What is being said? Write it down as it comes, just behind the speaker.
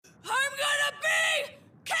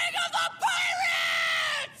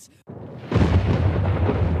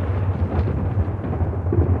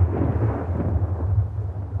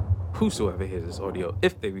Whosoever hears this audio,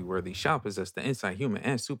 if they be worthy, shall possess the inside human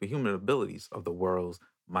and superhuman abilities of the world's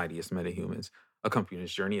mightiest metahumans. Accompanying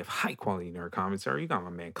this journey of high quality nerd commentary, you got my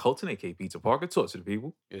man Colton, aka Pizza Parker. Talk to the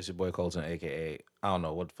people. It's your boy Colton, aka I don't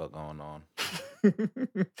know what the fuck going on.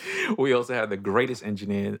 We also have the greatest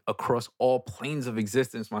engineer across all planes of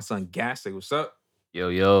existence, my son Gas. Say what's up?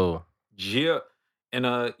 Yo. Yeah. And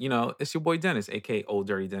it's your boy Dennis, aka Old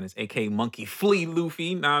Dirty Dennis, aka Monkey Flea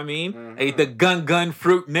Luffy, know what I mean? The gun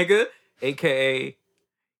fruit nigga, aka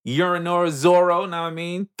Urinora Zoro, know what I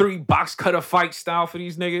mean? 3 box cutter fight style for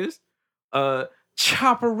these niggas.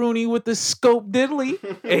 Chopperoonie with the scope diddly,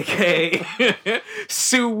 aka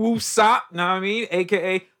Sue Woo Sop, know what I mean?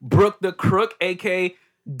 Aka Brooke the Crook, aka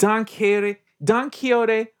Don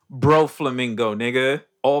Quixote Bro Flamingo, nigga.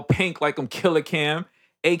 All pink like I'm Killer Cam,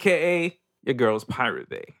 aka your girl's Pirate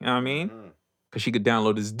Bay. You know what I mean? Because she could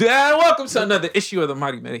download this. Welcome to another issue of the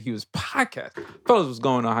Mighty Metahumans podcast. Fellas, what's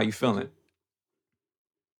going on? How you feeling?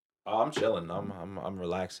 Oh, I'm chilling. I'm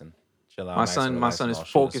relaxing. Chilling. My son is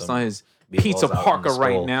focused on his Pizza Parker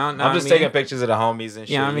right now. I'm just taking pictures of the homies and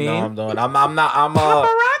shit. Yeah, you know what I'm doing. I'm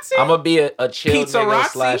gonna be a chill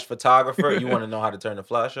nigga / photographer. You want to know how to turn the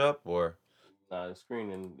flash up or? Nah, the screen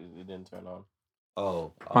it didn't turn on.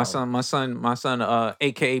 Oh, my son,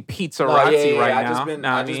 aka Pizza Razzi right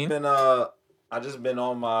now. I just been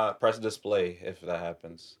on my press display if that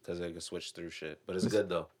happens because they can switch through shit. But it's good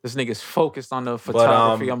though. This nigga's focused on the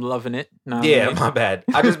photography. I'm loving it. My bad.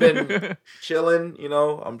 I just been chilling. You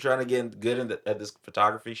know, I'm trying to get good at this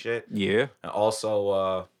photography shit. Yeah. And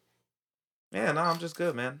also, I'm just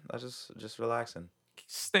good, man. I just relaxing.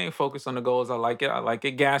 Staying focused on the goals. I like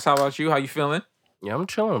it. Gas, how about you? How you feeling? Yeah, I'm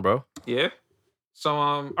chilling, bro. Yeah. So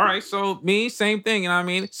all right. So me, same thing. You know what I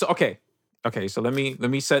mean? So okay. So let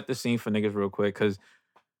me set the scene for niggas real quick because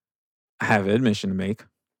I have an admission to make.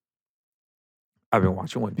 I've been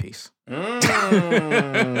watching One Piece. Talk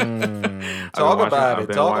about it.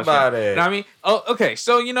 You know what I mean? Oh, okay.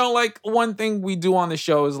 So one thing we do on the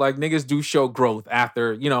show is niggas do show growth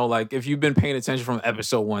after if you've been paying attention from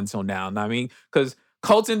episode 1 till now. You know what I mean? Because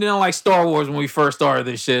Colton didn't like Star Wars when we first started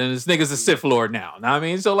this shit, and this nigga's a Sith Lord now. Know what I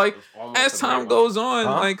mean? So as time goes on,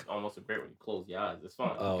 almost a great when you close your eyes. It's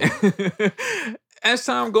fine. Oh. As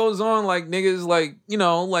time goes on, niggas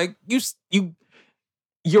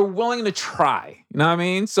you're willing to try. You know what I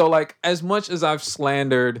mean? So as much as I've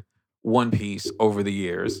slandered One Piece over the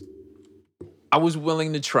years, I was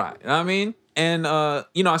willing to try. You know what I mean? And, I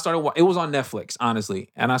started, it was on Netflix, honestly.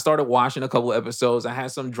 And I started watching a couple of episodes. I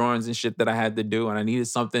had some drawings and shit that I had to do, and I needed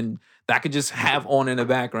something that I could just have on in the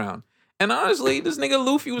background. And honestly, this nigga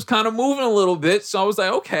Luffy was kind of moving a little bit. So I was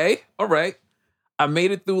like, okay, all right. I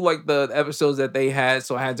made it through the episodes that they had,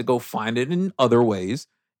 so I had to go find it in other ways.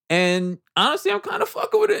 And honestly, I'm kind of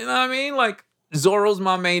fucking with it. You know what I mean? Zoro's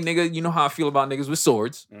my main nigga. You know how I feel about niggas with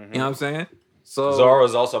swords. Mm-hmm. You know what I'm saying? So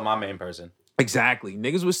Zoro's also my main person. Exactly.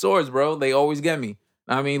 Niggas with swords, bro. They always get me.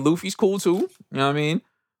 I mean, Luffy's cool too. You know what I mean?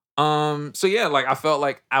 So yeah, I felt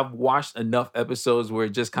like I've watched enough episodes where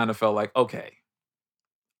it just kind of felt like, okay,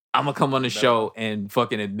 I'm gonna come on the show and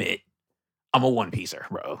fucking admit I'm a One Piecer,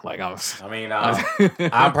 bro. I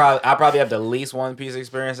probably have the least One Piece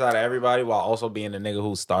experience out of everybody, while also being the nigga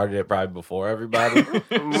who started it probably before everybody.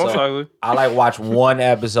 Most likely. I watch one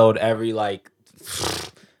episode every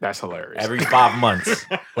That's hilarious. Every 5 months.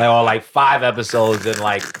 Or 5 episodes in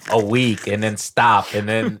a week and then stop and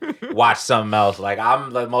then watch something else.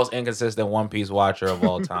 I'm the most inconsistent One Piece watcher of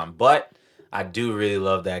all time. But I do really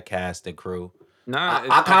love that cast and crew. Nah,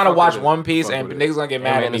 I kind of watch One Piece and niggas gonna get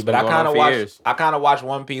mad at me, but I kind of watch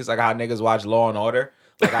One Piece how niggas watch Law and Order.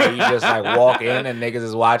 How you just walk in and niggas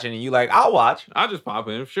is watching and you I'll watch. I'll just pop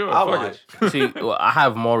in, sure. I'll watch. See, I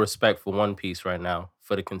have more respect for One Piece right now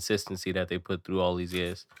for the consistency that they put through all these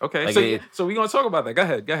years. Okay, so we're gonna talk about that. Go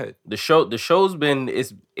ahead. The show's been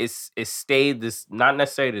it's stayed this not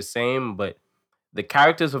necessarily the same, but the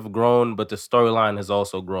characters have grown, but the storyline has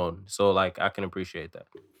also grown. So I can appreciate that.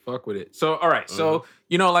 Fuck with it. So all right, so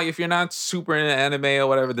if you're not super into anime or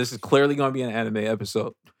whatever, this is clearly gonna be an anime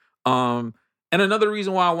episode. And another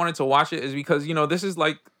reason why I wanted to watch it is because, this is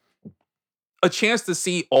a chance to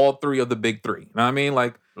see all 3 of the big 3. You know what I mean?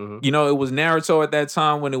 It was Naruto at that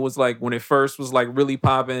time when it was when it first was really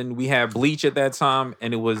popping. We had Bleach at that time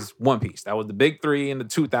and it was One Piece. That was the big 3 in the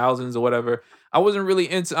 2000s or whatever. I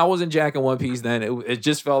wasn't jacking One Piece then. It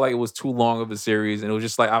just felt like it was too long of a series. And it was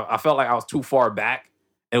just I felt like I was too far back.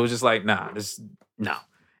 It was just no.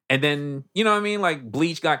 And then,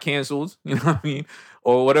 Bleach got canceled. You know what I mean?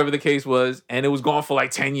 or whatever the case was, and it was gone for like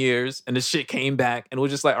 10 years, and the shit came back, and it was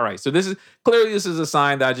just like, all right, so this is a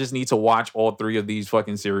sign that I just need to watch all 3 of these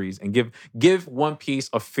fucking series and give One Piece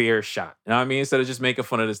a fair shot. You know what I mean? Instead of just making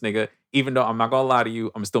fun of this nigga, even though I'm not gonna lie to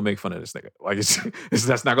you, I'm still making fun of this nigga. Like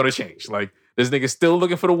that's not gonna change. Like this nigga's still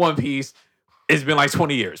looking for the One Piece. It's been like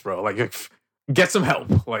 20 years, bro. Like get some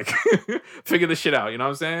help. Like figure this shit out. You know what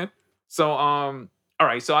I'm saying? So all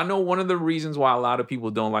right, so I know one of the reasons why a lot of people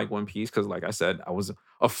don't like One Piece, because like I said, I was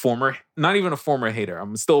not even a former hater.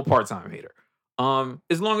 I'm still a part-time hater.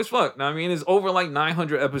 It's long as fuck. Know what I mean, it's over like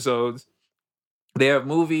 900 episodes. They have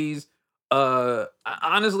movies.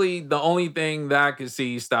 Honestly, the only thing that I could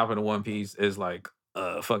see stopping the One Piece is like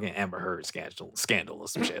fucking Amber Heard scandal or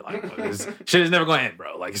some shit. Like this shit is never gonna end,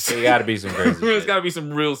 bro. Like It gotta be some crazy it's shit. gotta be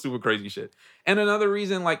some real super crazy shit. And another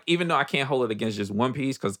reason, like, even though I can't hold it against just One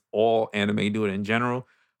Piece, because all anime do it in general,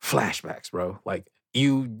 flashbacks, bro. Like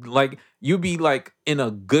you be like in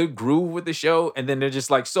a good groove with the show, and then they're just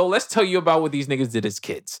like, so let's tell you about what these niggas did as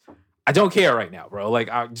kids. I don't care right now, bro. Like,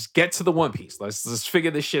 I just get to the One Piece. Let's figure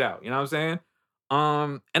this shit out. You know what I'm saying?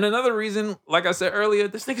 And another reason, like I said earlier,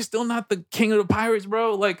 this nigga's still not the king of the pirates,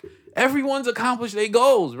 bro. Like, everyone's accomplished their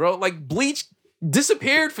goals, bro. Like, Bleach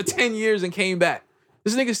disappeared for 10 years and came back.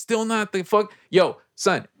 This nigga's still not the fuck. Yo,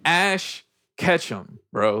 son, Ash Ketchum,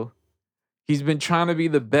 bro. He's been trying to be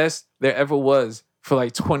the best there ever was for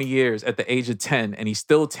like 20 years at the age of 10, and he's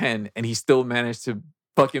still 10, and he still managed to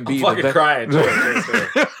fucking be I'm the fucking best. crying.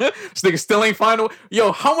 This nigga still ain't find.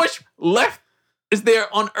 Yo, how much left is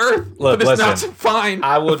there on Earth Look, for this not listen, to find?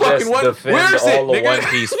 I will the fucking just one? defend Where is all it, the nigga?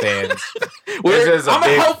 One Piece fans. Where- This is a I'ma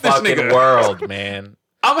big help this fucking nigga. world, man.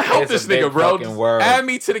 I'm gonna help It's a this big nigga, bro. fucking world. Add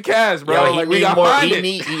me to the cast, bro. Yo, he like, we need gotta more. find He it.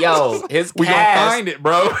 need his We gonna cast find it,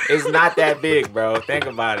 bro. is not that big, bro. Think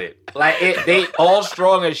about it. Like they all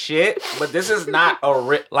strong as shit, but this is not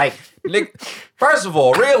first of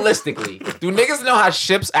all, realistically, do niggas know how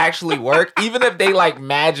ships actually work? Even if they like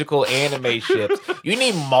magical anime ships, you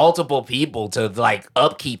need multiple people to like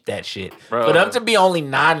upkeep that shit. Bro. For them to be only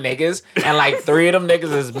 9 niggas and like 3 of them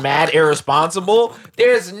niggas is mad irresponsible,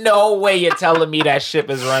 there's no way you're telling me that ship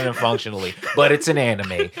is running functionally. But it's an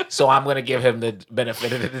anime, so I'm gonna give him the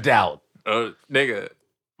benefit of the doubt. Nigga,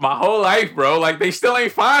 my whole life, bro. Like, they still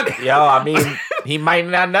ain't find it. Yo, I mean, he might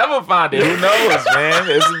not never find it. Who knows, man?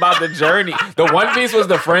 This is about the journey. The One Piece was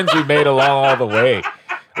the friends we made along all the way.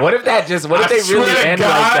 What if they swear really to end God.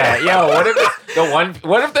 like that? Yo,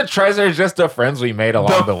 what if the treasure is just the friends we made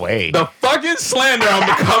along the way? The fucking slander I'm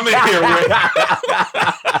coming here with.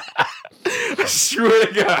 I swear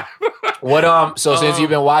to God. What so since you've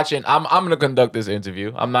been watching, I'm gonna conduct this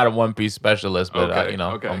interview. I'm not a One Piece specialist, but Okay, I'm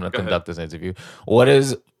okay, gonna go conduct this interview.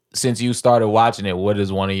 Since you started watching it, what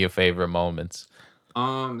is one of your favorite moments?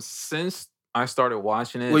 Since I started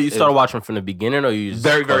watching it, Well, you started watching from the beginning, or you just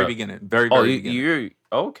very, caught very up? beginning. Very, Oh, very beginning. you're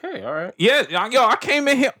okay. All right. Yeah, yo, I came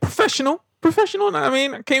in here professional. Know what I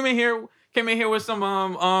mean? I came in here with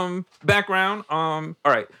some background. All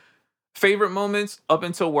right. Favorite moments up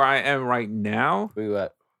until where I am right now. Where you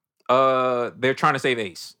at? They're trying to save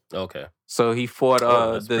Ace. Okay. So he fought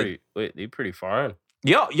That's they pretty far in.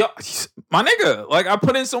 yo, my nigga. Like, I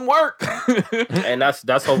put in some work. And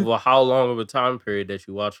that's over how long of a time period that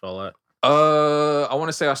you watched all that? I want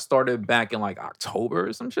to say I started back in like October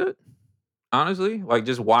or some shit. Honestly, like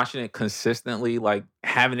just watching it consistently, like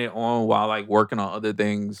having it on while like working on other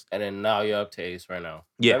things. And then now you're up to Ace right now.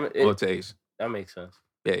 Yeah, That, it- all to Ace. that makes sense.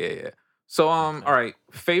 Yeah. So Okay. all right.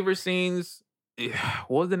 Favorite scenes.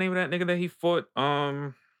 What was the name of that nigga that he fought?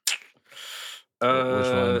 one?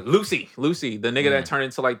 Lucy, the nigga that turned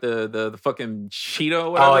into like the fucking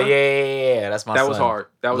Cheeto. Or Oh whatever. yeah, that's my that son. was hard.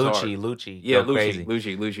 That was hard. Lucci. Yeah, Go crazy.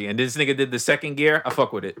 Lucci. And this nigga did the second gear. I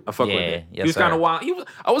fuck with it. Yeah, He yes, was kind of sir. wild.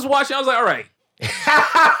 I was watching. I was like, all right.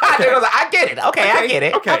 Nigga was like, I get it. Okay, I get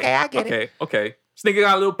it. Okay, I get it. Okay. This nigga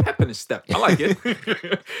got a little pep in his step. I like it.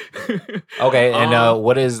 Okay, and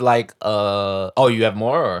what is like you have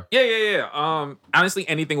more or? Yeah. Honestly,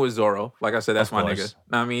 anything with Zoro. Like I said, that's Of my course. nigga.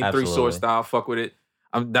 Know what I mean, Absolutely. 3 sword style. Fuck with it.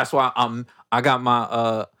 That's why I got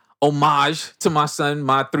my homage to my son,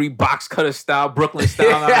 my 3 box cutter style, Brooklyn style.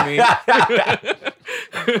 Know what I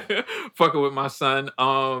mean, fucking with my son.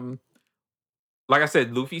 Like I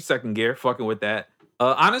said, Luffy second gear. Fucking with that.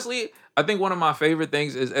 Honestly, I think one of my favorite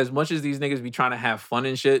things is, as much as these niggas be trying to have fun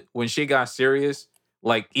and shit, when shit got serious,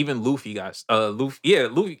 like even Luffy got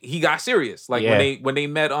Luffy he got serious. Like Yeah. when they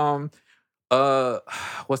met what's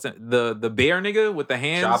that, the bear nigga with the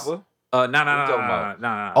hands? Chopper?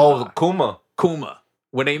 Nah. Oh, Kuma. Kuma.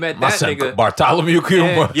 When they met My that son, nigga, Bartholomew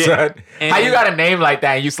Kuma, Yeah. son. And- How you got a name like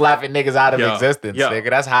that and you slapping niggas out of Yo, existence, yo. nigga?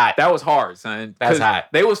 That's hot. that was hard, son. That's 'Cause hot.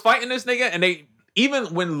 They was fighting this nigga and even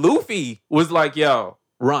when Luffy was like, yo,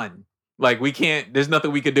 run. Like, we can't, there's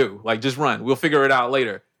nothing we could do. Like, just run. We'll figure it out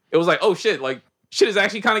later. It was like, oh shit, like, shit is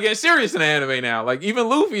actually kind of getting serious in the anime now. Like, even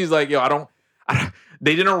Luffy's like, yo,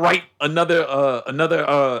 they didn't write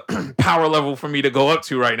another power level for me to go up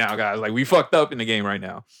to right now, guys. Like, we fucked up in the game right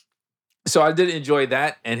now. So I did enjoy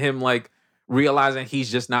that, and him like realizing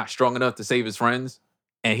he's just not strong enough to save his friends,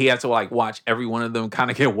 and he had to like watch every one of them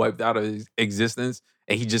kind of get wiped out of his existence,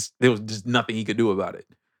 and there was just nothing he could do about it.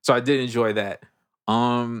 So I did enjoy that.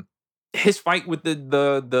 His fight with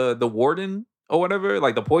the warden or whatever,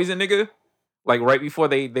 like the poison nigga, like right before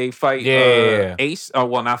they fight Ace, or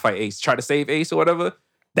well, not fight Ace, try to save Ace or whatever.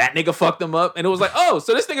 That nigga fucked him up, and it was like, oh,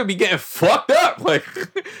 so this nigga be getting fucked up. Like,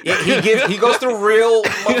 yeah, he goes through real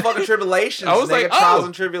motherfucking tribulations. I was like, trials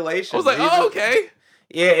and tribulations. I was like, oh, okay.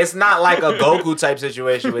 Yeah, it's not like a Goku type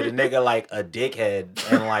situation with a nigga like a dickhead,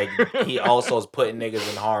 and like he also is putting niggas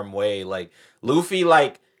in harm's way. Like Luffy,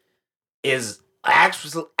 like is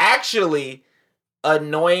actually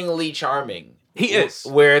annoyingly charming. He is.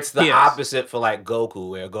 Where it's the opposite for like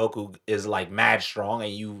Goku, where Goku is like mad strong and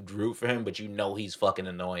you root for him, but you know he's fucking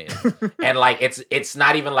annoying. And like it's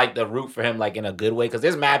not even like the root for him like in a good way, because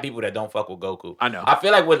there's mad people that don't fuck with Goku. I know. I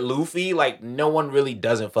feel like with Luffy, like no one really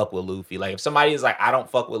doesn't fuck with Luffy. Like if somebody is like, I don't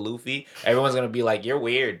fuck with Luffy, everyone's gonna be like, you're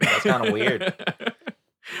weird. That's kind of weird.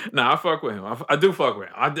 Nah, I fuck with him. I do fuck with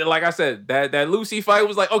him. Like I said, that Lucy fight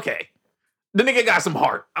was like, okay, the nigga got some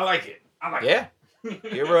heart. I like it. Yeah.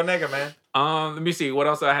 You're a real nigga, man. Let me see what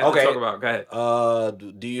else I had to talk about. Go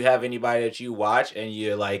ahead. Do you have anybody that you watch and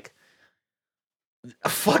you're like,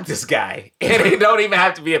 fuck this guy? And it don't even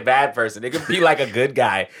have to be a bad person. It could be like a good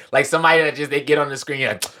guy, like somebody that just they get on the screen,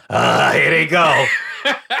 you're like, here they go.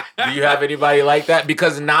 Do you have anybody like that?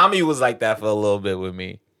 Because Nami was like that for a little bit with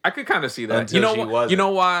me. I could kind of see that. Until you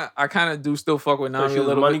know why I kind of do still fuck with Nami a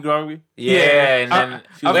little money bit. hungry. Yeah, and then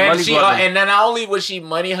and then not only was she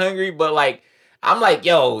money hungry, but like I'm like,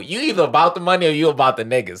 yo, you either about the money or you about the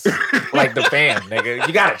niggas, like the fam, nigga.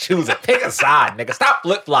 You gotta choose it. Pick a side, nigga. Stop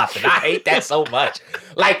flip flopping. I hate that so much.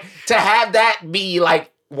 Like to have that be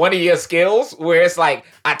like one of your skills, where it's like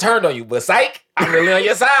I turned on you, but psych, I'm really on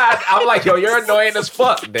your side. I'm like, yo, you're annoying as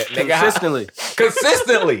fuck, nigga.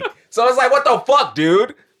 Consistently. So it's like, what the fuck,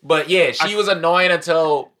 dude? But yeah, she was annoying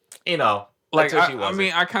until, you know, like until she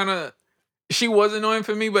wasn't. I kind of, she was annoying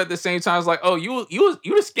for me, but at the same time, it's like, oh, you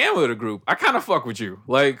the scammer of the group. I kind of fuck with you.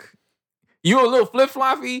 Like, you a little flip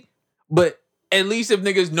floppy, but at least if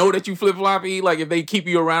niggas know that you flip floppy, like if they keep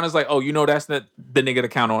you around, it's like, oh, you know, that's not the nigga to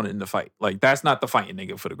count on in the fight. Like, that's not the fighting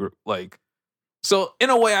nigga for the group. Like, so in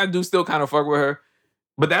a way, I do still kind of fuck with her.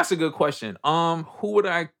 But that's a good question. Who would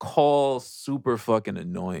I call super fucking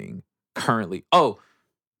annoying currently? Oh,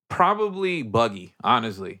 probably Buggy,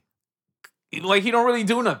 honestly. Like, he don't really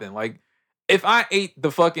do nothing. Like, if I ate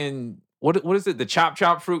the fucking, what is it? The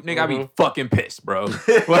chop fruit, nigga, I'd be fucking pissed, bro.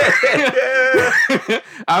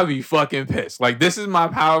 I'd be fucking pissed. Like, this is my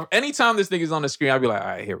power. Anytime this nigga's on the screen, I'd be like, all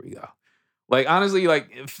right, here we go. Like, honestly,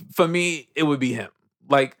 like, for me, it would be him.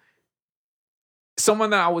 Like, someone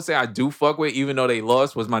that I would say I do fuck with, even though they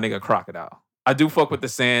lost, was my nigga Crocodile. I do fuck with the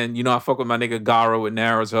sand. You know, I fuck with my nigga Gara with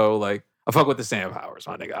Naruto. Like, I fuck with the sand powers,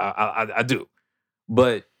 my nigga. I do.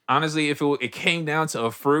 But honestly, if it came down to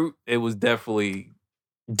a fruit, it was definitely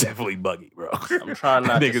Buggy, bro. I'm trying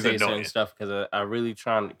not to say certain stuff because I really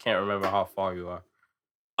can't remember how far you are.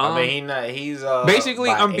 I mean, he's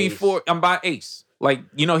basically I'm by Ace. Like,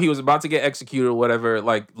 you know, he was about to get executed or whatever.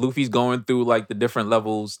 Like, Luffy's going through like the different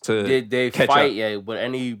levels to Did they catch fight up. yet? Would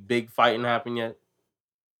any big fighting happen yet?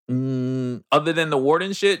 Other than the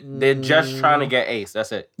warden shit, they're just trying to get Ace.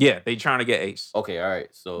 That's it. Yeah, they trying to get Ace. Okay, all right.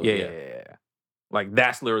 So yeah. Like,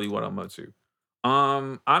 that's literally what I'm up to.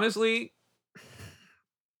 Honestly,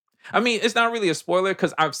 I mean, it's not really a spoiler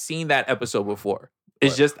because I've seen that episode before.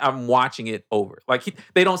 It's just I'm watching it over. Like,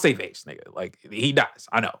 they don't save Ace, nigga. Like, he dies.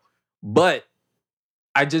 I know, but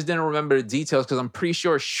I just didn't remember the details because I'm pretty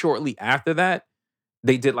sure shortly after that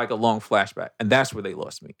they did like a long flashback, and that's where they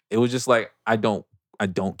lost me. It was just like I don't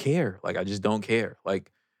care. Like, I just don't care.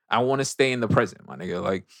 Like, I want to stay in the present, my nigga.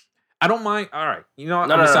 Like, I don't mind. All right, you know,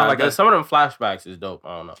 no. Some of them flashbacks is dope.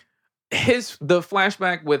 I don't know. The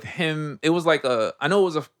flashback with him, it was like I know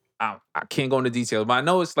it was I can't go into details, but I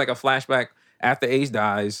know it's like a flashback after Ace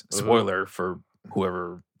dies. Spoiler for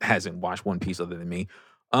whoever hasn't watched One Piece other than me.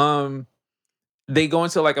 They go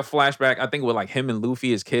into like a flashback, I think with like him and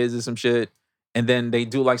Luffy as kids or some shit. And then they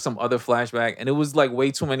do like some other flashback. And it was like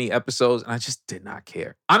way too many episodes. And I just did not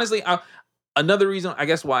care. Honestly, another reason, I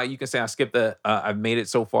guess, why you can say I skipped I've made it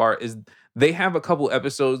so far is they have a couple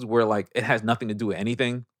episodes where like it has nothing to do with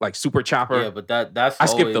anything. Like Super Chopper. Yeah, but that's I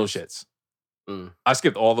skipped those shits. I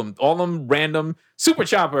skipped all them random Super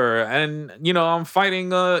Chopper, and I'm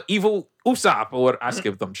fighting evil Usopp or what. I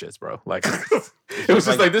skipped them shits, bro. Like it was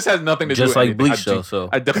just like this has nothing to do with just like anything. Bleach, though. So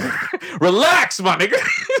relax, my nigga.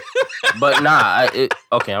 But nah,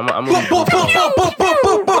 okay. I'm gonna relax, Let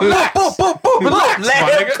my him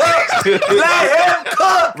nigga. cook. Let him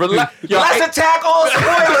cook. Relax. Yo, Let's attack all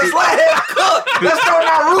spoilers. Let him cook. Let's throw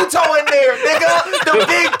Naruto in there, nigga. The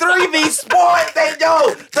big 3v sport.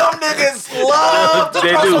 Them niggas love to They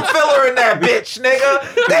throw do. some filler in that bitch, nigga.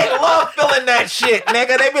 They love filling that shit,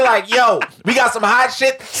 nigga. They be like, yo, we got some hot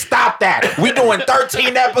shit. Stop that. We doing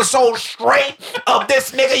 13 episodes straight of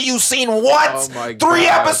this nigga you seen once Oh my 3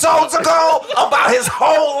 God. episodes ago about his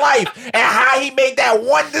whole life and how he made that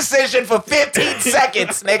one decision for 15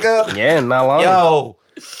 seconds, nigga. Yeah, not long. Yo.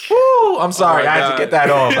 Woo, I'm sorry. Oh my I had to God. get that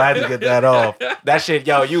off. I had to get that off. That shit,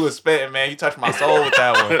 yo, you was spitting, man. You touched my soul with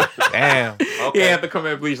that one. Damn. Okay. He had to come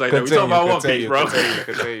at Bleach like that. We talking about One Piece, bro.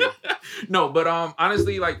 Continue. No, but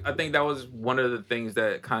honestly, like I think that was one of the things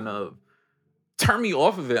that kind of turned me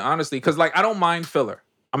off of it, honestly, because like I don't mind filler.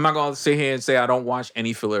 I'm not gonna sit here and say I don't watch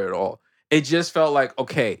any filler at all. It just felt like,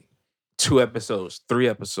 okay, 2 episodes, 3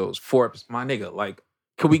 episodes, 4 episodes. My nigga, like,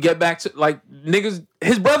 can we get back to like niggas?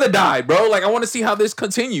 His brother died, bro. Like, I want to see how this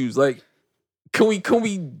continues. Like, can we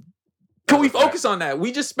focus on that?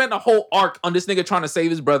 We just spent a whole arc on this nigga trying to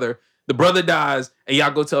save his brother. The brother dies, and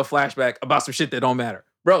y'all go to a flashback about some shit that don't matter,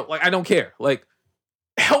 bro. Like, I don't care. Like,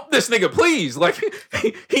 help this nigga, please. Like,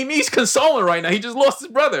 he needs consoling right now. He just lost his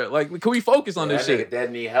brother. Like, can we focus on this shit?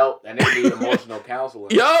 That need help. That nigga need emotional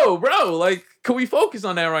counseling. Yo, bro, like, can we focus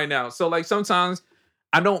on that right now? So, like, sometimes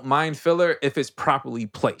I don't mind filler if it's properly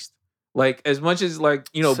placed. Like, as much as,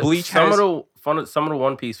 like, Bleach some has... of the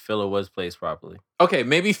One Piece filler was placed properly. Okay,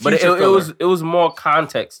 maybe But future filler. it was more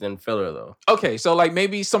context than filler, though. Okay, so, like,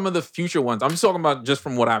 maybe some of the future ones. I'm just talking about just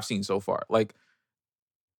from what I've seen so far. Like,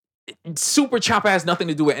 Super Chopper has nothing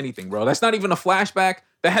to do with anything, bro. That's not even a flashback.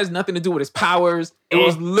 That has nothing to do with his powers. It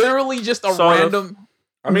was literally just a Sort of. random...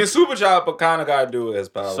 I mean, Super Chopper kind of got to do with his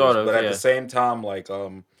powers, Sort of, but at yeah. the same time, like,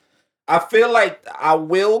 I feel like I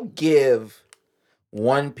will give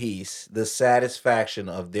One Piece the satisfaction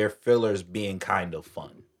of their fillers being kind of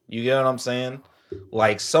fun. You get what I'm saying?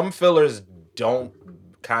 Like, some fillers don't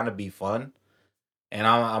kind of be fun, and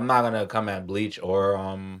I'm not gonna come at Bleach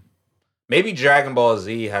or maybe Dragon Ball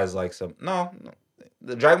Z has like some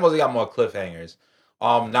the Dragon Ball Z got more cliffhangers.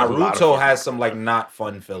 Naruto has some like not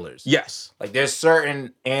fun fillers. Yes. Like there's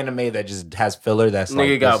certain anime that just has filler that's like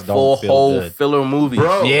Nigga got just full don't feel whole good. filler movies.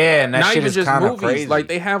 Bro. Yeah, and that Not shit even is just kind of movies. crazy. Like,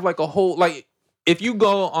 they have like a whole... Like, if you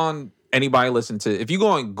go on... Anybody listen to... If you go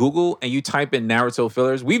on Google and you type in Naruto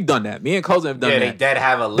fillers, we've done that. Me and Cousin have done yeah, that. they dead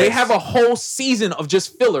have a list. They have a whole season of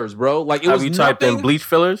just fillers, bro. Like, it Have was you typed nothing... in Bleach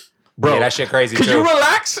fillers? Bro, Yeah, that shit crazy could too. you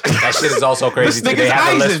relax? That shit is also crazy This too. They nigga's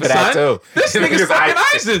have a list Aizen, for that son. too. This nigga's fucking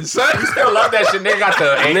Aizen, son. Still love that shit. Nigga got the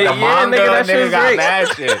Nigga, yeah, manga. nigga, that Nigga shit's got great. mad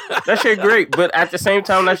shit. That shit great, but at the same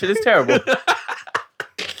time, that shit is terrible.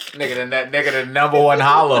 Nigga the number one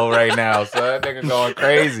hollow right now. So that nigga going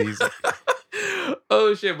crazy.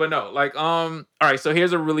 Oh shit, but no, like all right, so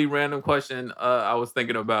here's a really random question I was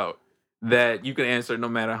thinking about that you can answer no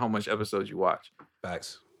matter how much episodes you watch.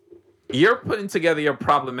 Facts. You're putting together your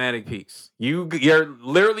problematic piece. You're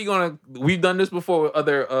literally gonna... We've done this before with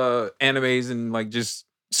other animes and like just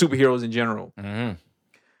superheroes in general. Mm-hmm.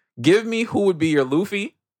 Give me who would be your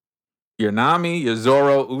Luffy, your Nami, your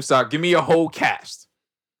Zoro, Usopp. Give me your whole cast.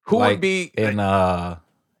 Who Like, would be in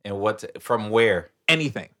what from where?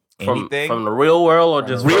 anything? Anything? From the real world or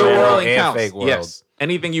just Real Real world world and and counts. fake world. Yes,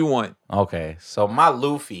 anything you want. Okay, so my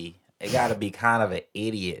Luffy, it got to be kind of an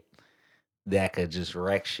idiot that could just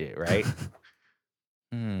wreck shit, right?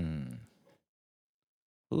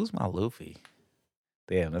 Who's my Luffy?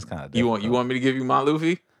 Damn, that's kind of You want me to give you my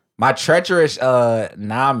Luffy? my treacherous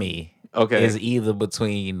Nami Okay. is either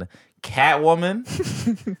between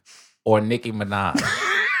Catwoman or Nicki Minaj.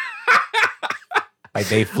 Like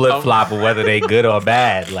they flip flop of whether they good or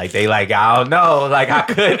bad. Like they like, I don't know. Like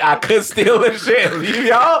I could steal the shit,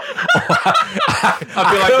 y'all. I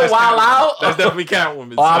I feel like could that's wild out. That's definitely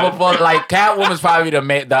Catwoman. Or I'm son. like Catwoman's probably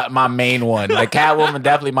my main one. Like Catwoman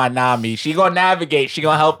definitely my Nami. She gonna navigate. She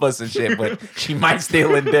gonna help us and shit, but she might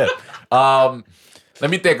steal and dip. Let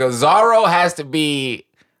me think. Zoro has to be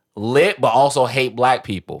lit, but also hate black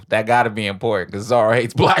people. That got to be important because Zoro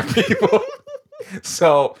hates black people.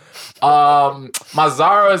 So, my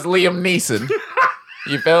Zoro is Liam Neeson.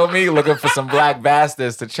 You feel me? Looking for some black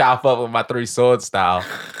bastards to chop up with my 3 sword style.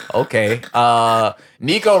 Okay.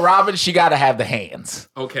 Nico Robbins, she got to have the hands.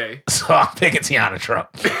 Okay. So I'm picking Tiana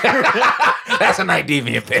Trump. That's a night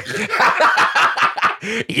deviant pick.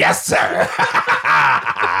 Yes, sir.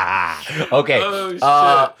 Okay. Oh, shit.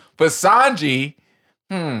 For Sanji,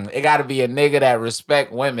 it got to be a nigga that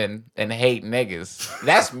respect women and hate niggas.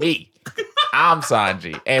 That's me. I'm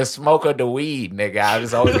Sanji. And smoker the weed, nigga. I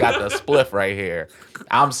just always got the spliff right here.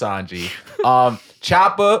 I'm Sanji.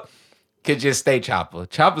 Chopper could just stay Chopper.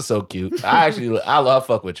 Chopper's so cute. I love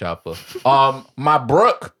fuck with Chopper. My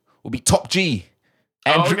Brook will be Top G.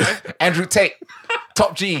 Andrew Tate.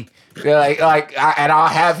 Top G. Yeah, and I'll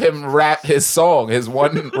have him rap his song, his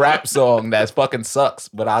one rap song that fucking sucks,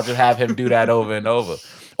 but I'll just have him do that over and over.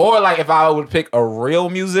 Or like if I would pick a real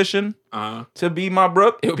musician to be my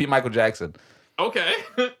Brook, it would be Michael Jackson. Okay,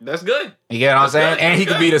 that's good. You get what I'm saying? good. And he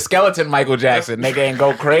could be the skeleton Michael Jackson. Nigga and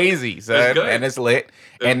go crazy, son. And it's lit.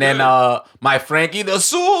 And then my Frankie the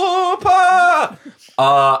Super. I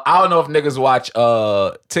don't know if niggas watch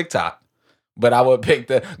TikTok. But I would pick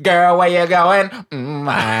the girl, where you going? Throw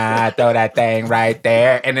that thing right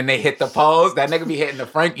there. And then they hit the pose. That nigga be hitting the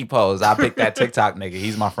Frankie pose. I pick that TikTok nigga.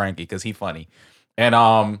 He's my Frankie because he funny. And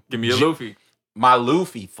Give me a Luffy. My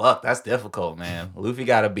Luffy, fuck, that's difficult, man. Luffy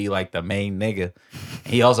gotta be like the main nigga.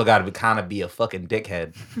 He also gotta be kind of be a fucking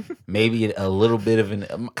dickhead. Maybe a little bit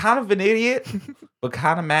of kind of an idiot, but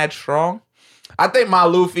kind of mad strong. I think my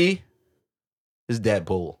Luffy is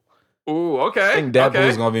Deadpool. Ooh, okay. I think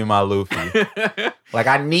Deadpool's gonna be my Luffy. Like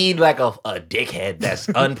I need like a dickhead that's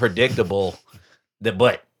unpredictable,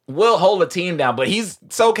 but will hold a team down. But he's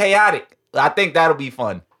so chaotic. I think that'll be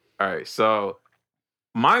fun. All right, so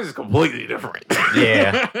mine is completely different.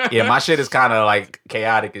 Yeah. My shit is kind of like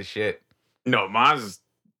chaotic as shit. No, mine's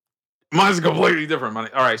completely different.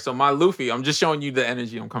 All right, so my Luffy, I'm just showing you the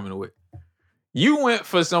energy I'm coming with. You went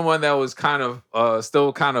for someone that was kind of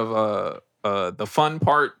still kind of the fun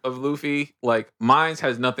part of Luffy. Like mine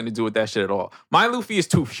has nothing to do with that shit at all. My Luffy is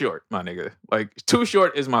too short, my nigga. Like too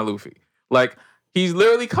short is my Luffy. Like he's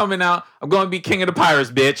literally coming out, I'm going to be king of the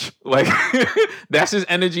pirates, bitch. Like that's his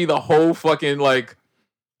energy the whole fucking like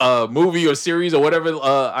movie or series or whatever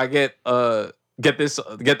I get the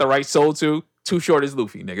right soul to. Too short is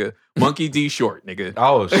Luffy, nigga. Monkey D short, nigga.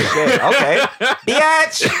 Oh shit. Okay.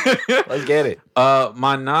 Bitch. Let's get it.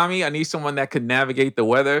 My Nami, I need someone that could navigate the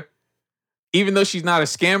weather. Even though she's not a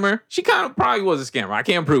scammer, she kind of probably was a scammer. I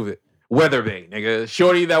can't prove it. Weatherbait, nigga.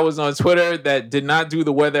 Shorty that was on Twitter that did not do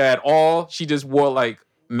the weather at all. She just wore like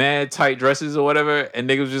mad tight dresses or whatever. And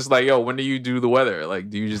nigga was just like, yo, when do you do the weather? Like,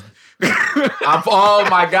 do you just... Oh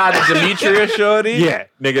my God, the Demetria shorty? Yeah,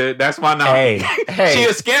 nigga, that's my Nami. Hey. She a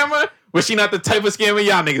scammer, but she not the type of scammer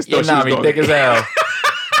y'all niggas thought she was Nami going thick as hell.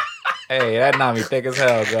 Hey, that Nami thick as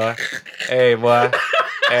hell, girl. Hey, boy.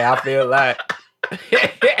 Hey, I feel like...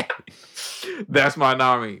 That's my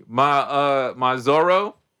Nami. My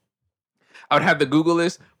Zoro, I would have to Google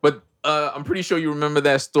this, but I'm pretty sure you remember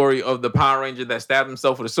that story of the Power Ranger that stabbed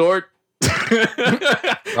himself with a sword.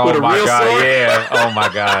 Oh my God, sword. Yeah. Oh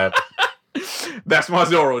my God. That's my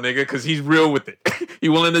Zoro, nigga, because he's real with it. He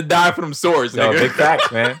willing to die for them swords, nigga. Yo, big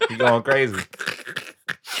facts, man. He going crazy.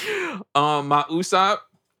 My Usopp,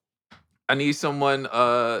 I need someone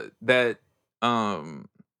that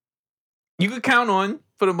you could count on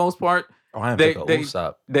for the most part. Oh, I didn't think of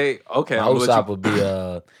Usopp. Okay. My Usopp would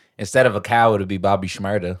be instead of a cow, it would be Bobby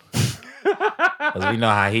Shmurda. Because we know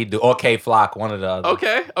how he do. Or K Flock, one of the other.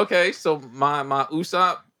 Okay. So my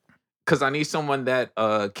Usopp, because I need someone that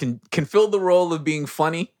can fill the role of being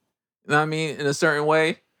funny. You know what I mean? In a certain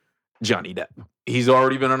way. Johnny Depp. He's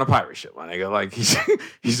already been on a pirate ship, my nigga. Like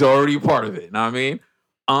he's already a part of it. You know what I mean?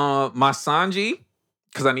 My Sanji,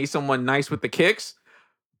 because I need someone nice with the kicks.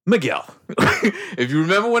 Miguel. If you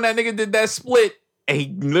remember when that nigga did that split and he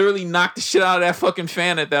literally knocked the shit out of that fucking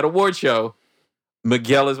fan at that award show,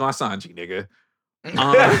 Miguel is my Sanji, nigga. Yo,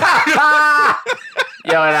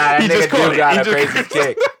 that nigga do got a crazy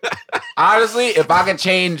kick. Honestly, if I can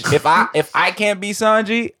change, if I can't be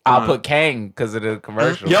Sanji, I'll put Kang because of the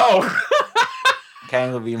commercial. Yo,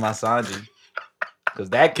 Kang will be my Sanji because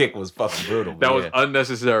that kick was fucking brutal. That was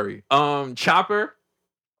unnecessary. Chopper,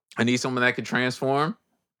 I need someone that can transform.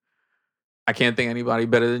 I can't think anybody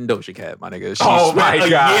better than Doja Cat, my nigga. She oh my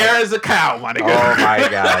God, a year as a cow, my nigga. Oh my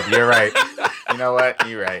God, you're right. You know what?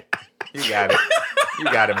 You're right. You got it. You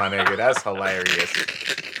got it, my nigga. That's hilarious.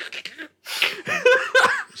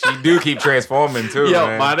 She do keep transforming too. Yo,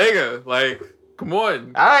 man. My nigga, like, come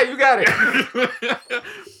on. All right, you got it.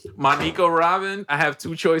 My Nico Robin, I have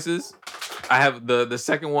two choices. I have the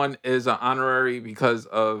second one is an honorary because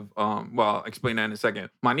of I'll explain that in a second.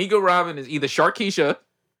 My Nico Robin is either Sharkeisha.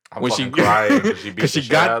 I'm when she crying because she beat the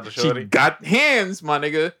shit out of the shorty. She got hands, my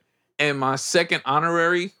nigga. And my second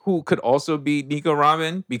honorary, who could also be Nico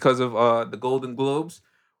Robin because of the Golden Globes,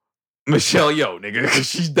 Michelle Yeoh, nigga. 'Cause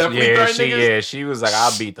she's definitely threatening niggas. She was like,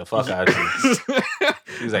 I'll beat the fuck out of you.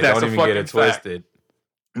 She was like, That's don't a even get it fucking fact. twisted.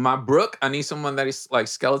 My Brooke, I need someone that is like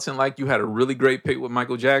skeleton like. You had a really great pick with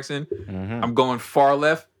Michael Jackson. Mhm. I'm going far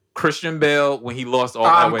left. Christian Bale when he lost all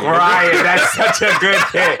that I'm weight. crying. That's such a good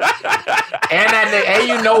pick. And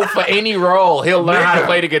you know, for any role, he'll learn how to Nigga.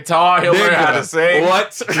 play the guitar. He'll learn how to sing.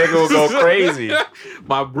 What? Nigga will go crazy.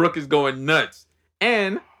 My Brooke is going nuts.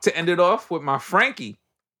 And to end it off with my Frankie,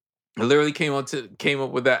 I literally came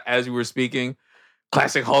up with that as we were speaking.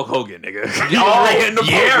 Classic Hulk Hogan, nigga. Oh, Hitting the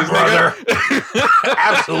yeah, nigga.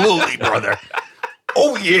 Absolutely, brother.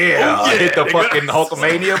 Oh yeah. Oh, yeah, Hit the nigga. fucking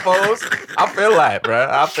Hulkamania pose. I feel like, bro.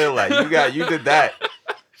 I feel like you did that.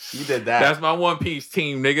 You did that. That's my One Piece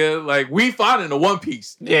team, nigga. Like, we finding the One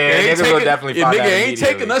Piece. Yeah, They ain't niggas will definitely find nigga that ain't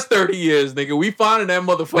taking immediately. us 30 years, nigga. We finding that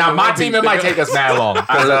motherfucker. Now, my One team, Piece, it might nigga. take us mad long.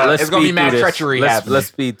 'Cause, Let's it's gonna be speed mad through this. treachery Let's happening.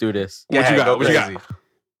 speed through this. What you Yeah, got? go What you got? crazy.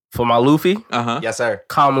 For my Luffy, Uh-huh. Yes, sir.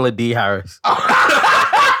 Kamala D. Harris.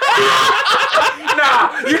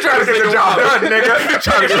 Nah, you trying to get the job done, nigga. You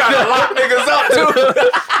trying to lock niggas up too.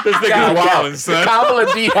 This nigga's wildin', son.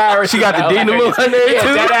 Kamala D. Harris. She got the D in the middle of her name, Yeah,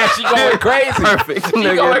 too? that ass, she going crazy. Perfect, She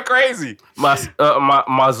nigga. going crazy.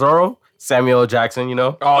 My Zoro, Samuel L. Jackson, you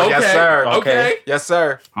know. Oh, yes, Okay, sir. okay. Yes,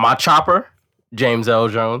 sir. My Chopper, James L.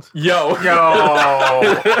 Jones. Yo.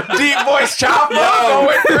 Yo. Deep voice chopper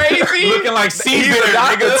going crazy. Looking like He's Seabeard, a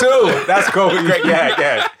doctor nigga. too. That's going great.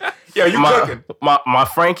 Yeah. Yo, you cooking. My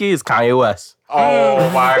Frankie is Kanye West. Oh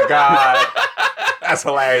my God. That's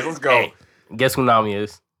hilarious. Let's go. Hey, guess who Nami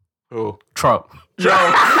is? Who? Trump. Yo.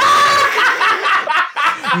 Nav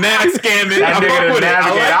scamming. That I fuck nigga with the it.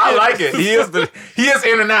 navigator. I like it. He is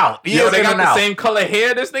in and out. He Yo, is they in got and the out. same color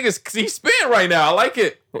hair. This nigga's he's spitting right now. I like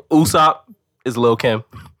it. Usopp is Lil Kim.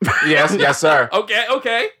 Yes, sir.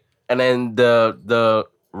 Okay. And then the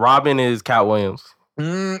Robin is Cat Williams.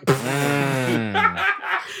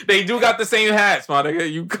 They do got the same hats, my nigga.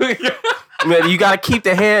 You could. Man, you gotta keep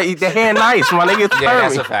the hair nice, my nigga. It's Yeah,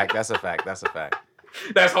 that's curly. a fact. That's a fact.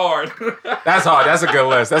 That's hard. That's hard. That's a good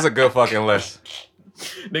list. That's a good fucking list.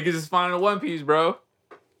 Niggas is finding the One Piece, bro.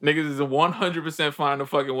 Niggas is 100% finding the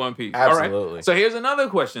fucking One Piece. All Absolutely. right. So here's another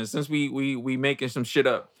question. Since we making some shit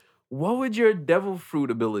up, what would your devil fruit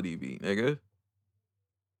ability be, nigga?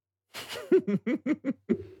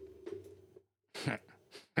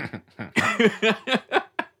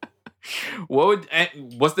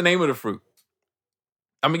 What's the name of the fruit?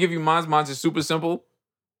 I'm gonna give you mine. Mine's is super simple.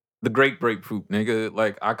 The great grapefruit, nigga.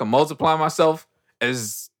 Like, I can multiply myself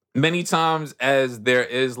as many times as there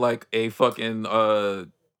is like a fucking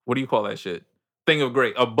what do you call that shit? Thing of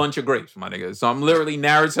grape, a bunch of grapes, my nigga. So I'm literally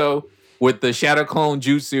Naruto with the Shadow Clone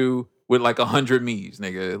Jutsu with like 100 me's,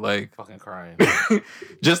 nigga. Like, Fucking crying.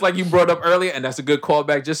 just like you brought up earlier, and that's a good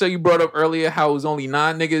callback. Just so you brought up earlier how it was only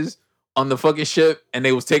 9 niggas on the fucking ship, and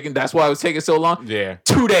they was taking. That's why it was taking so long. Yeah.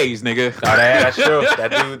 2 days, nigga. No, that's true.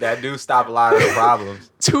 That dude stopped a lot of the problems.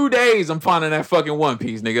 2 days, I'm finding that fucking One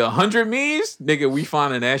Piece, nigga. 100 me's, nigga. We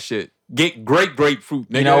finding that shit. Get great grapefruit,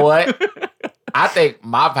 nigga. You know what? I think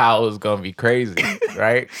my power is gonna be crazy,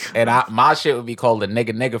 right? And my shit would be called the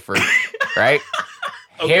nigga fruit, right?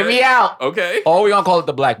 Okay. Hear me out. Okay. Or we gonna call it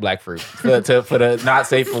the black fruit for the not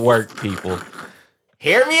safe for work people.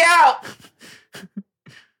 Hear me out.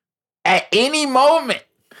 At any moment,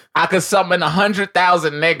 I could summon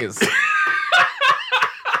 100,000 niggas.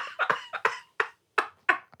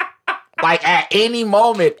 Like, at any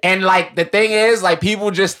moment. And like, the thing is, like,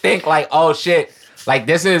 people just think like, oh shit, like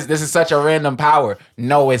this is such a random power.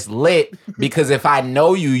 No, it's lit, because if I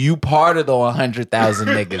know you, you part of the 100,000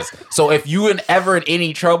 niggas. So if you ever in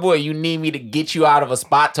any trouble and you need me to get you out of a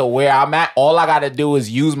spot to where I'm at, all I gotta do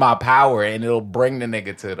is use my power and it'll bring the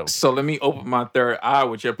nigga to them. So let me open my third eye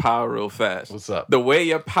with your power real fast. What's up? The way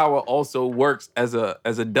your power also works as a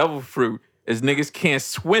devil fruit is niggas can't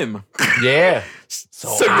swim. Yeah. So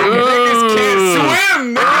niggas can't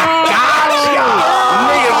swim, nigga.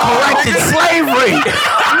 Nigga corrected slavery.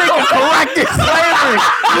 Nigga corrected slavery.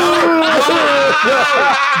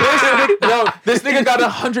 This nigga got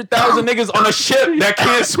 100,000 niggas on a ship that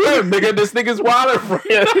can't swim, nigga. This nigga's wilder for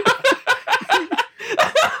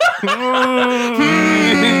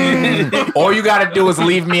All you gotta do is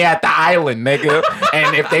leave me at the island, nigga.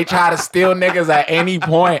 And if they try to steal niggas at any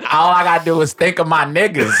point, all I gotta do is think of my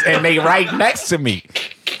niggas, and they right next to me.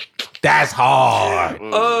 That's hard.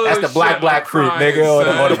 Oh, That's the shit, black I'm fruit, crying, nigga, or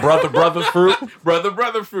son. the brother fruit.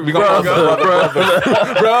 brother fruit. We gonna brother.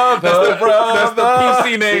 That's the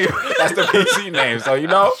PC name. That's the PC name. So you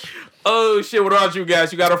know, Oh shit! What about you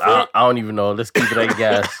guys? You got a fruit? I don't even know. Let's keep it at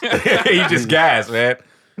gas. he just gas, man.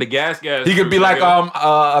 The gas. He could be fruit, like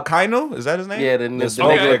nigga. Akainu. Is that his name? Yeah, the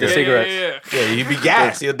smoke nigga with the nigga. cigarettes. Yeah, he'd be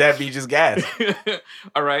gas. He'll that be just gas.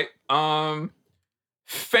 All right.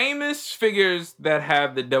 Famous figures that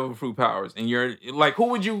have the devil fruit powers, and you're like, who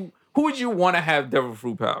would you want to have devil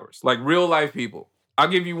fruit powers? Like real life people. I'll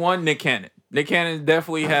give you one. Nick Cannon. Nick Cannon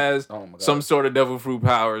definitely has some sort of devil fruit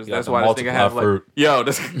powers. Yeah, that's the why this nigga have like, fruit. yo,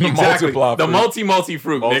 this exactly the multi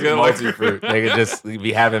fruit, nigga. Multi fruit. Nigga just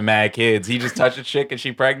be having mad kids. He just touched a chick and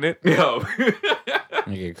she pregnant. Yo,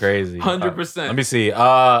 nigga crazy. 100%. Let me see.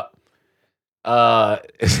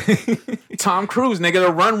 Tom Cruise, nigga,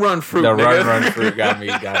 the run fruit. The nigga. run fruit got me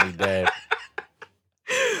dead.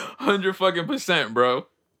 100%, bro.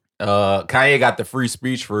 Kanye got the free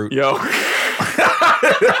speech fruit. Yo.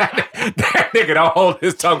 That nigga don't hold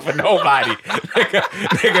his tongue for nobody.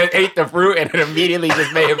 Nigga ate the fruit and it immediately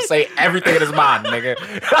just made him say everything in his mind, nigga.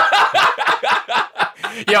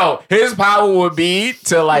 Yo, his power would be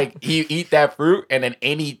to like he eat that fruit and then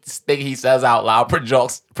anything he says out loud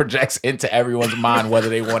projects into everyone's mind whether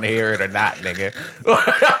they want to hear it or not, nigga.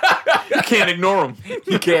 You can't ignore him.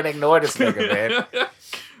 You can't ignore this nigga, man.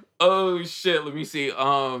 Oh shit, let me see.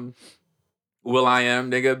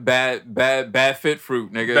 Will.i.am, nigga, bad fit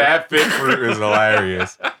fruit, nigga. Bad fit fruit is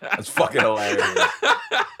hilarious. That's fucking hilarious.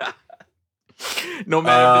 No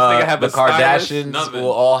matter if this nigga have the a stylist, Kardashians nothing.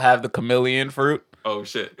 will all have the chameleon fruit. Oh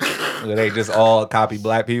shit. Where they just all copy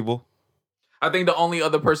black people. I think the only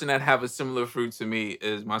other person that have a similar fruit to me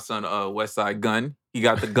is my son, West Side Gun. He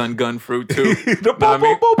got the gun fruit too. The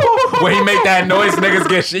when he make that noise, niggas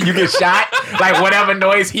get shit. You get shot. Like whatever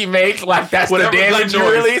noise he makes, like that's Whatever the damage gun you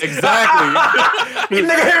noise. release. Exactly. You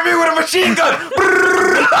nigga hit me with a machine gun.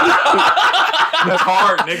 That's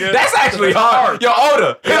hard, nigga. That's actually hard. Yo,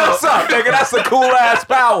 Oda, hit us up, nigga. That's a cool ass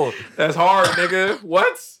power. That's hard, nigga.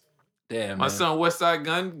 What? Damn, My man. son, West Side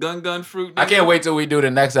Gun fruit. Nigga. I can't wait till we do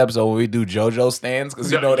the next episode when we do JoJo stands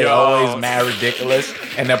because you know they Yo. always mad ridiculous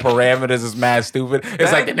and the parameters is mad stupid.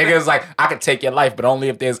 It's like the nigga is like, I could take your life, but only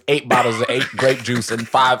if there's 8 bottles of 8 grape juice in the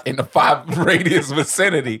 5 radius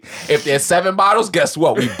vicinity. If there's 7 bottles, guess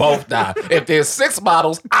what? We both die. If there's 6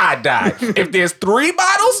 bottles, I die. If there's 3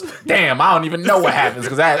 bottles, damn, I don't even know what happens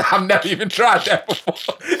because I've never even tried that before.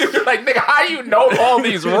 You're like, nigga, how do you know all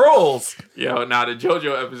these rules? Yo, now the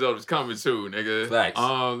JoJo episode is coming too, nigga. Facts.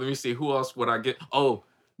 Let me see. Who else would I get? Oh,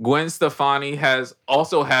 Gwen Stefani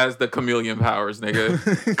also has the chameleon powers,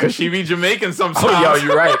 nigga. Cause she be Jamaican sometimes. Oh, yo,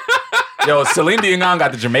 you're right. Yo, Celine Dion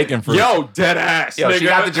got the Jamaican fruit. Yo, dead ass. Yo, nigga. she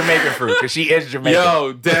got the Jamaican fruit because she is Jamaican.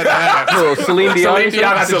 Yo, dead ass. Bro, Celine Dion. Celine Dion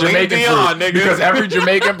got the Celine Jamaican Dion, fruit nigga. because every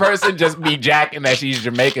Jamaican person just be jacking that she's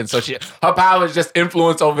Jamaican. So her power is just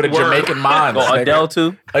influence over the Word. Jamaican minds. Oh, nigga. Adele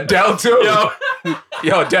too. Adele too. Yo.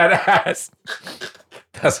 Yo, dead ass.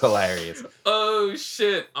 That's hilarious. Oh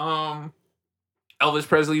shit. Elvis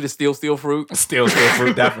Presley, the steel fruit. Still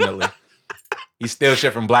fruit, definitely. He steals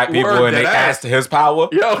shit from black people Word, and they dead ass. add to his power.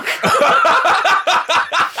 Yo.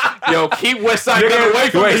 Yo, keep West Side Gun away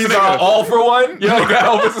from Wait, this he's nigga. all for one? Yo,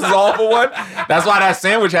 Elvis is all for one? That's why that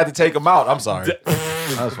sandwich had to take him out. I'm sorry.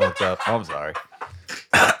 That was fucked up. I'm sorry.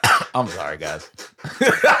 I'm sorry, guys.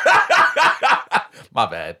 My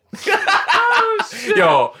bad.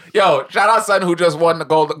 Yo, shout out son who just won the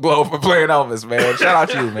Golden Globe for playing Elvis, man. Shout out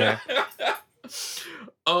to you, man.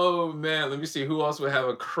 Oh man, let me see who else would have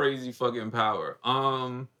a crazy fucking power.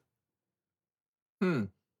 Taika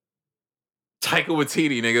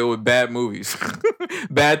Waititi, nigga, with bad movies.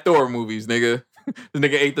 Bad Thor movies, nigga. This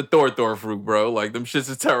nigga ate the Thor fruit, bro. Like them shits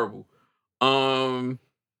is terrible.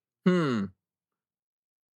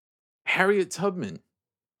 Harriet Tubman.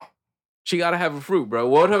 She gotta have a fruit, bro.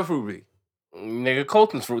 What would her fruit be? Nigga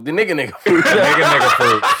Colton's fruit. The nigga fruit. Nigga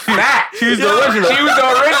fruit. Fact. She was the original. She was the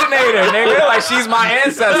originator, nigga. Like she's my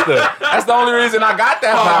ancestor. That's the only reason I got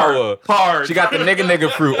that power. Hard. She got the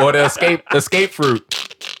nigga fruit or the escape fruit.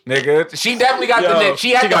 Nigga. She definitely got Yo, she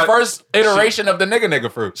had she the got- first iteration of the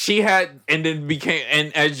nigga fruit. She had, and then became,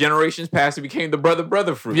 and as generations passed, it became the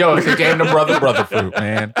brother fruit. Yo, it became the brother fruit,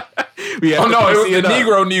 man. We had Oh to no, it was pussy the up.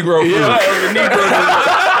 Negro fruit. Yeah, it was the Negro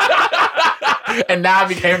And now it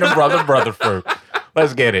became the brother fruit.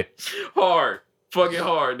 Let's get it. hard. Fucking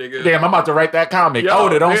hard, nigga. Damn, I'm about to write that comic. Yo,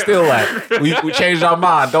 Oda, don't yeah. steal that. We changed our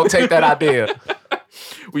mind. Don't take that idea.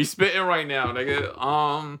 We spitting right now,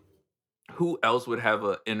 nigga. Who else would have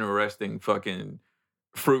an interesting fucking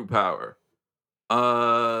fruit power?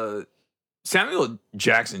 Samuel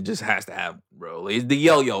Jackson just has to have, bro. It's the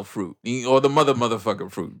yo fruit or the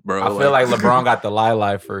motherfucking fruit, bro. I feel like LeBron got the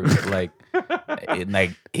lie fruit. Like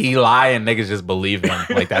he lie and niggas just believe him.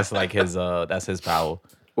 Like that's like his that's his power.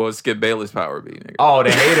 What would Skip Bayless power be, nigga? Oh,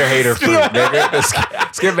 the hater fruit,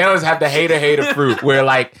 nigga. Skip Bayless have the hater fruit where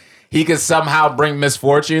like he could somehow bring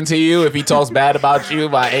misfortune to you if he talks bad about you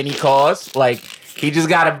by any cause. Like he just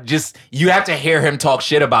gotta you have to hear him talk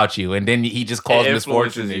shit about you, and then he just calls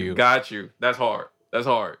misfortune to you. Got you. That's hard. Let's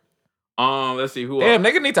see who. Damn,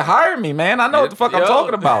 nigga need to hire me, man. I know what the fuck I'm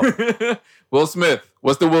talking about. Will Smith.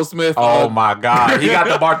 What's the Will Smith? Oh my God, he got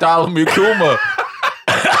the Bartholomew Kuma.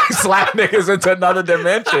 Slap niggas into another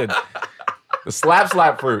dimension. The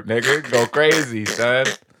slap fruit, nigga. Go crazy, son.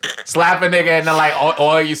 Slap a nigga and then like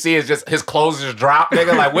all you see is just his clothes just drop,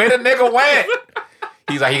 nigga. Like where the nigga went?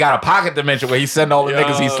 He's like he got a pocket dimension where he send all the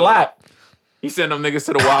niggas he slapped. He sent them niggas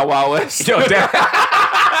to the Wild Wild West. Yo, damn.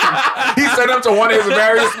 He sent them to one of his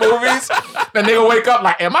various movies. The nigga wake up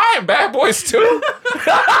like, am I in Bad Boys 2?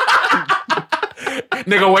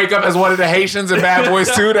 Nigga wake up as one of the Haitians in Bad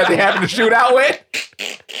Boys 2 that they having to shoot out with.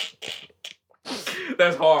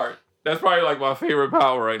 That's hard. That's probably like my favorite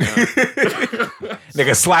power right now.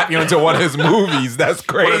 Nigga slap you into one of his movies. That's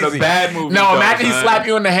crazy. One of the bad movies. No, imagine he slap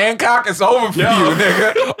you in the Hancock. It's over for you,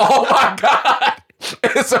 nigga. Oh my God.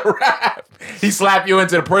 It's a wrap. He slap you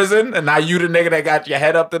into the prison, and now you the nigga that got your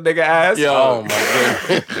head up the nigga ass. Yo. Oh my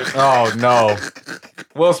God. Oh no.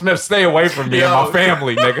 Will Smith, stay away from me and my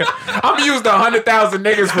family, nigga. I'm gonna use the 100,000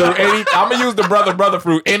 niggas fruit. I'm gonna use the brother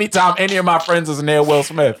fruit anytime any of my friends is near Will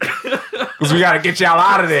Smith, because we gotta get y'all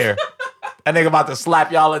out of there. That nigga about to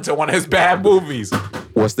slap y'all into one of his bad movies.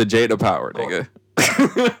 What's the Jada power, nigga?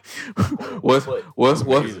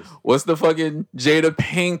 What's the fucking Jada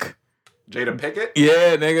Pink? Jada Pinkett?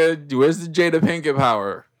 Yeah, nigga. Where's the Jada Pinkett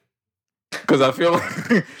power? Because I feel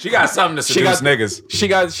like she got something to seduce niggas. She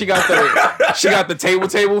got the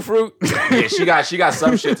table fruit. Yeah, she got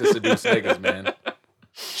some shit to seduce niggas, man.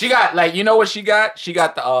 She got like, you know what she got? She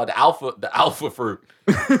got the alpha fruit.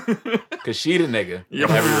 Cause she the nigga in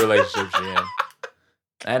every relationship she in.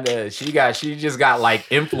 And she just got like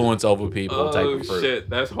influence over people type of fruit. Shit,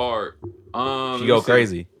 that's hard. She go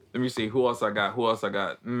crazy. Let me see. Who else I got? What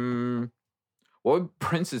would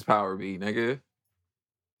Prince's power be, nigga?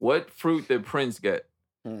 What fruit did Prince get?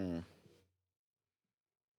 I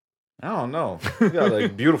don't know. He got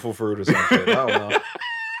like beautiful fruit or some shit. I don't know.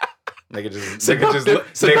 Seductive fruit,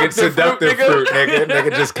 nigga.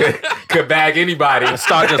 Nigga just could bag anybody and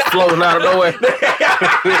start just floating out of nowhere.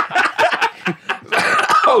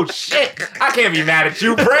 Oh shit! I can't be mad at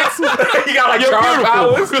you, Prince. You got like charm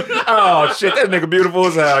powers. Oh shit, that nigga beautiful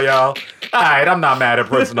as hell, y'all. All right, I'm not mad at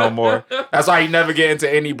Prince no more. That's why he never get into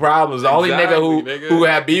any problems. The only nigga who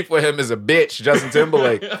had beef with him is a bitch, Justin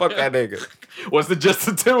Timberlake. Fuck that nigga. What's the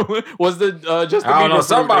Justin Timberlake? What's the Justin? I don't know.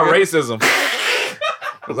 Something about racism.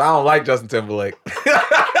 Because I don't like Justin Timberlake.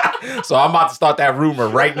 So I'm about to start that rumor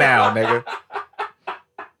right now, nigga.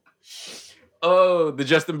 Oh, the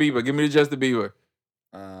Justin Bieber. Give me the Justin Bieber.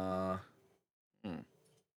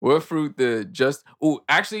 What fruit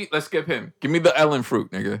actually, let's skip him. Give me the Ellen fruit,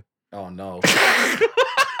 nigga. Oh no.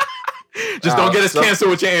 Just don't get us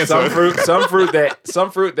canceled with your answer. Some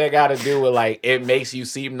fruit that got to do with like it makes you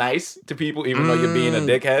seem nice to people even though you're being a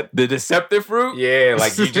dickhead. The deceptive fruit? Yeah,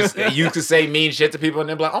 like you could say mean shit to people and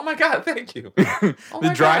they're like, "Oh my God, thank you."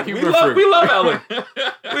 The dry humor fruit. We love Ellen.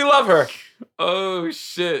 We love her. Oh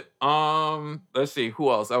shit. Let's see who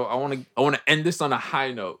else. I want to end this on a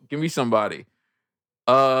high note. Give me somebody.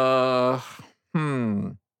 Gas.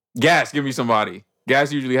 Give me somebody.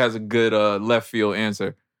 Gas usually has a good left field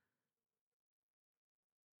answer.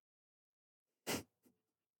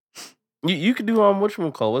 You could do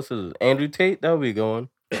whatchamacall. What's it? Andrew Tate? That would be going.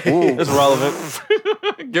 Ooh, that's relevant.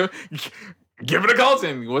 Give it a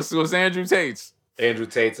Colton. What's Andrew Tate's? Andrew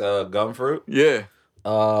Tate's gum fruit? Yeah.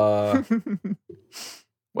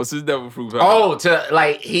 What's his devil fruit? Oh,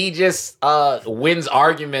 he just wins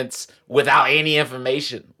arguments without any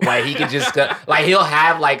information. Like he could just like he'll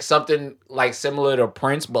have like something like similar to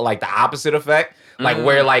Prince, but like the opposite effect. Like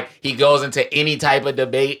where like he goes into any type of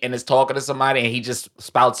debate and is talking to somebody and he just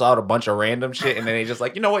spouts out a bunch of random shit and then he's just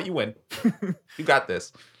like, you know what, you win. You got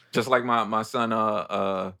this. Just like my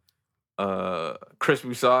son Chris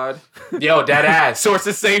Broussard. Yo, dead ass.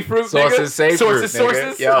 Sources say fruit. Sources say fruit.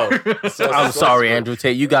 Sources. Yo. I'm sorry, Andrew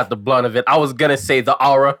Tate. You got the blunt of it. I was gonna say the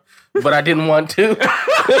aura, but I didn't want to.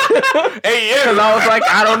 Hey, yeah. Because I was like,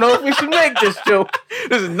 I don't know if we should make this joke.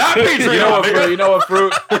 This is not Patreon. You know what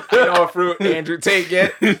fruit Andrew Tate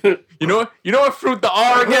get? You know what fruit the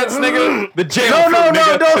R gets, nigga? The jail fruit, No,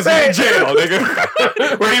 nigga. don't say in jail,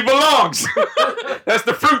 nigga. Where he belongs. That's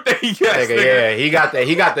the fruit that he gets, nigga. Yeah, he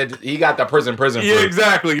got the prison fruit. Yeah,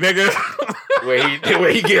 exactly, nigga.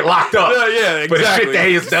 where he get locked up. Yeah, exactly. For the shit that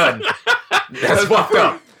he has done. That's fucked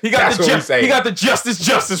up. He got That's the what we say. he got the justice.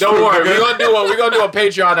 Don't fruit, worry, nigga. we're gonna do a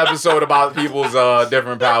Patreon episode about people's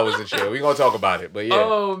different powers and shit. We're gonna talk about it, but yeah.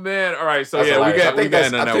 Oh man! All right, so That's yeah, we hilarious. got. I think we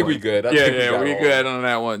I think we good. I Yeah, think we yeah, got we all good of on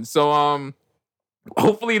that one. So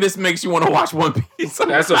hopefully this makes you want to watch One Piece.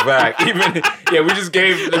 That's a fact. We just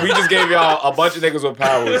gave y'all a bunch of niggas with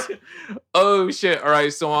powers. Oh shit! All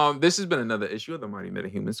right, so this has been another issue of the Mighty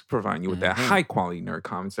Metahumans, providing you with that high quality nerd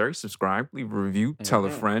commentary. Subscribe, leave a review, tell a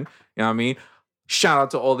friend. You know what I mean? Shout out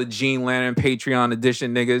to all the Gene Lantern Patreon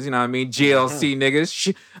edition niggas. You know what I mean? GLC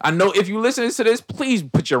niggas. I know if you listening to this, please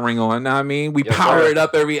put your ring on. You know what I mean? We Yes, power sir. it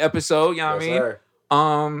up every episode. You know what I Yes, mean? sir.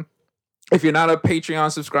 If you're not a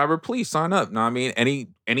Patreon subscriber, please sign up. Know what I mean? Any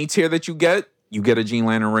tier that you get a Gene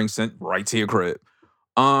Lantern ring sent right to your crib.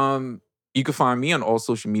 You can find me on all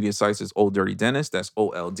social media sites as Old Dirty Dennis. That's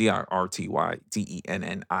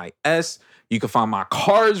OLDIRTYDENNIS. You can find my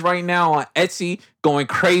cards right now on Etsy going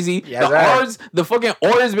crazy. Yes, The fucking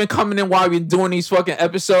orders been coming in while we've been doing these fucking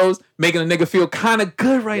episodes, making a nigga feel kind of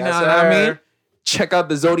good right now. You know what I mean? Check out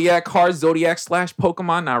the Zodiac cards,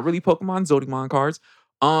 Zodiac/Pokemon, not really Pokemon, Zodimon cards.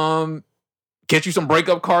 Get you some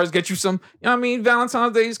breakup cards, get you some, you know what I mean?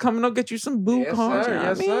 Valentine's Day is coming up, get you some boo cards. You know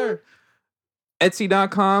what I mean?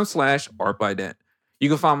 Etsy.com/ArtByDent. You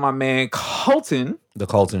can find my man Colton. The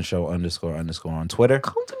Colton Show _ on Twitter.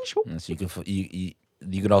 Colton Show. And so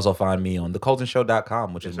you can also find me on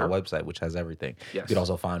thecoltonshow.com, which is my sir. website, which has everything. Yes. You can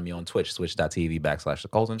also find me on Twitch, twitch.tv/The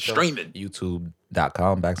Colton Show. Streaming.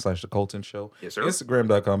 YouTube.com/The Colton Show. Yes, sir.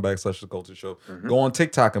 Instagram.com/The Colton Show. Go on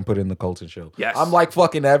TikTok and put in The Colton Show. Yes. I'm like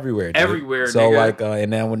fucking everywhere, dude. Everywhere, So nigga. like,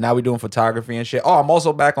 and then now we're doing photography and shit. Oh, I'm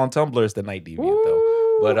also back on Tumblr. It's the Night Deviant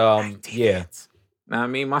though. But yeah. Now I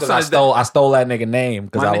mean, my Because son I stole that nigga name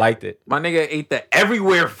because I My liked it. My nigga ate the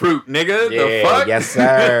everywhere fruit, nigga. The Yeah, fuck? yes,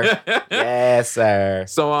 sir. Yes, sir.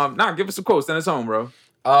 So give us a quote. Send us home, bro.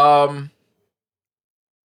 Or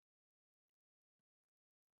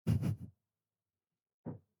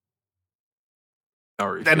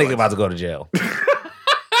That nigga about to go to jail.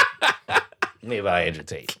 Maybe I Andrew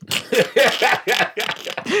Tate.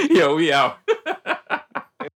 Yo, we out.